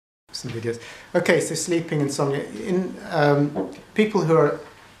some videos. Okay, so sleeping, insomnia. In people who are,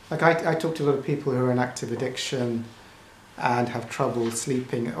 like I talk to a lot of people who are in active addiction and have trouble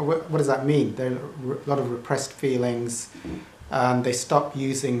sleeping. What does that mean? There are a lot of repressed feelings. They stop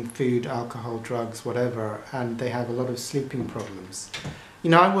using food, alcohol, drugs, whatever, and they have a lot of sleeping problems. You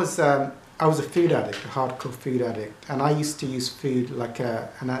know, I was a food addict, a hardcore food addict, and I used to use food like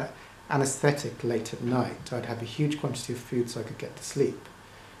an anesthetic late at night. I'd have a huge quantity of food so I could get to sleep,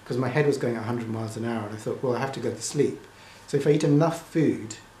 because my head was going at 100 miles an hour, and I thought, well, I have to go to sleep. So if I eat enough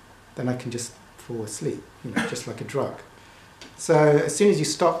food, then I can just fall asleep, you know, just like a drug. So as soon as you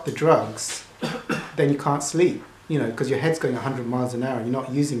stop the drugs, then you can't sleep, you know, because your head's going 100 miles an hour and you're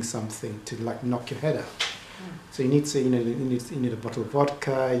not using something to like knock your head out. So you need to, you need a bottle of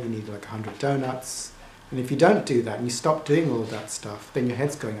vodka, you need like 100 donuts, and if you don't do that and you stop doing all of that stuff, then your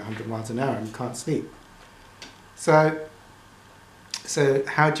head's going 100 miles an hour and you can't sleep. So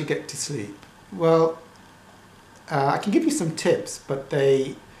how do you get to sleep? Well, I can give you some tips, but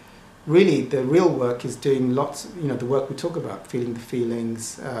really, the real work is doing lots, you know, the work we talk about, feeling the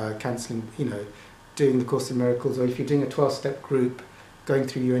feelings, cancelling, you know, doing the Course in Miracles, or if you're doing a 12-step group, going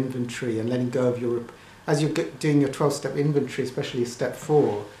through your inventory and letting go of your, as you're doing your 12-step inventory, especially step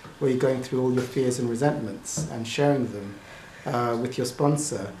 4, where you're going through all your fears and resentments and sharing them with your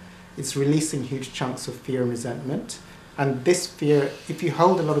sponsor, it's releasing huge chunks of fear and resentment. And this fear, if you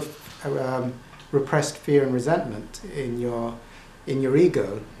hold a lot of repressed fear and resentment in your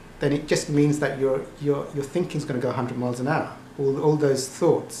ego, then it just means that your thinking is going to go 100 miles an hour. All those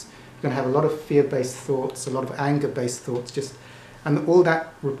thoughts, you're going to have a lot of fear-based thoughts, a lot of anger-based thoughts, and all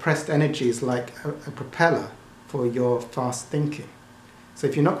that repressed energy is like a propeller for your fast thinking. So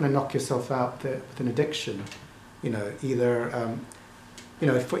if you're not going to knock yourself out with an addiction, you know, either, you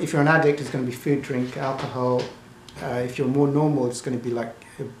know, if you're an addict, it's going to be food, drink, alcohol. If you're more normal, it's going to be like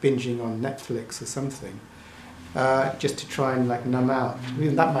binging on Netflix or something. Just to try and like numb out.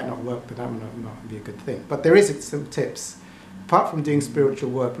 Even that might not work, but that might not be a good thing. But there is some tips, apart from doing spiritual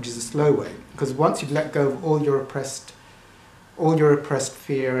work, which is a slow way. Because once you've let go of all your repressed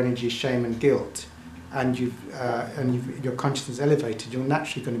fear, energy, shame, and guilt, and your consciousness is elevated, you're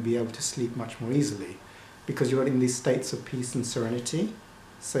naturally going to be able to sleep much more easily, because you're in these states of peace and serenity.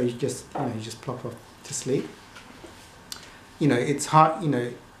 So you just plop off to sleep. You know, it's hard. You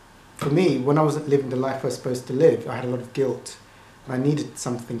know. For me, when I wasn't living the life I was supposed to live, I had a lot of guilt, and I needed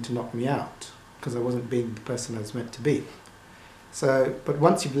something to knock me out, because I wasn't being the person I was meant to be. So, but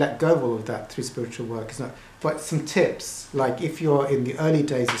once you've let go of all of that through spiritual work, it's not. But some tips, like if you're in the early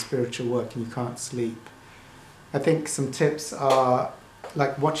days of spiritual work and you can't sleep, I think some tips are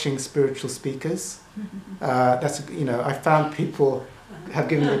like watching spiritual speakers. That's, you know, I found people have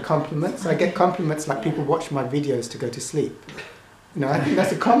given me compliments. I get compliments like people watch my videos to go to sleep. You know, I think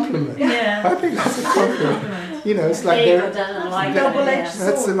that's a compliment. Yeah. I think that's a compliment. You know, it's like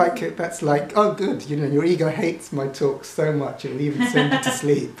that's like, oh good, you know, your ego hates my talk so much it'll even send you to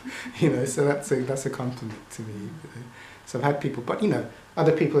sleep. You know, so that's a compliment to me. So I've had people, but you know,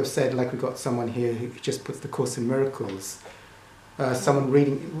 other people have said, like we've got someone here who just puts the Course in Miracles. Someone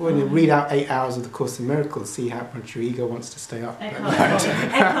when you read out 8 hours of the Course in Miracles, see how much your ego wants to stay up.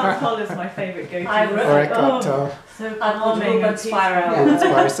 Eckhart Tolle is my favourite go-to. Or Eckhart Tolle. So calming and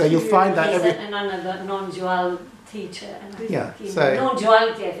spiral. So you'll find that He's another non-dual teacher. Yeah. So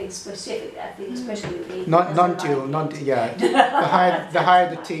non-duality, I think, especially non-dual. The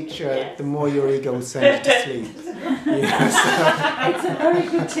higher the teacher, yes, the more your ego will send you to sleep. It's a very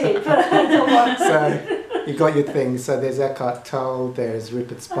good tip. I don't want to. So you got your things. So there's Eckhart Tolle, there's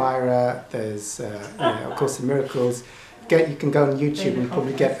Spira, there's of Course in Miracles. You can go on YouTube and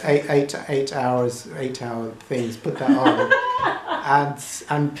probably get 8 hour things. Put that on,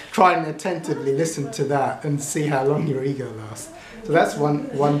 and try and attentively listen to that and see how long your ego lasts. So that's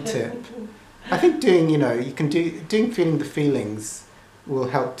one tip. I think doing feeling the feelings will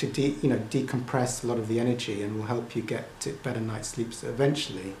help to decompress a lot of the energy and will help you get to better night's sleeps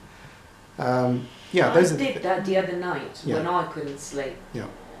eventually. I did that the other night when I couldn't sleep. Yeah.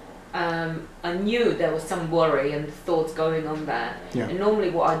 I knew there was some worry and thoughts going on there. Yeah. And normally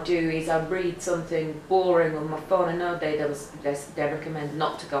what I do is I read something boring on my phone. I know they recommend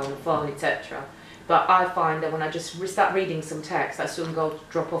not to go on the phone, etc. But I find that when I just start reading some text, I soon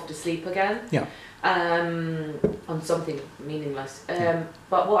drop off to sleep again. Yeah. On something meaningless.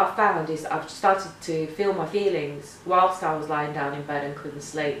 But what I found is I've started to feel my feelings whilst I was lying down in bed and couldn't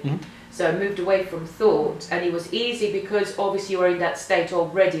sleep. Mm-hmm. So I moved away from thought, and it was easy because obviously you're in that state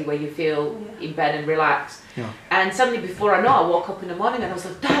already where you feel in bed and relaxed. Yeah. And suddenly, before I know, I woke up in the morning and I was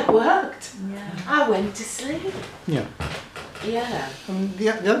like, that worked. Yeah. I went to sleep. Yeah. Yeah. The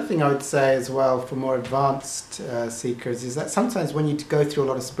other thing I would say as well for more advanced seekers is that sometimes when you go through a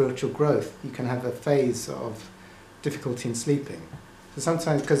lot of spiritual growth, you can have a phase of difficulty in sleeping. So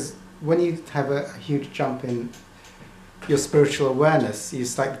sometimes, because when you have a huge jump in your spiritual awareness,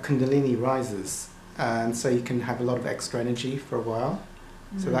 it's like the Kundalini rises, and so you can have a lot of extra energy for a while.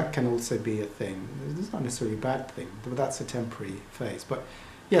 So that can also be a thing. It's not necessarily a bad thing, but that's a temporary phase. But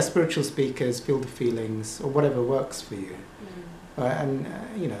yeah, spiritual speakers feel the feelings or whatever works for you. So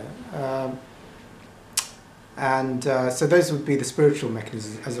those would be the spiritual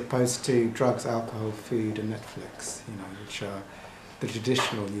mechanisms as opposed to drugs, alcohol, food and Netflix, which are the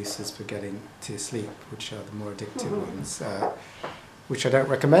traditional uses for getting to sleep, which are the more addictive ones, which I don't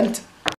recommend.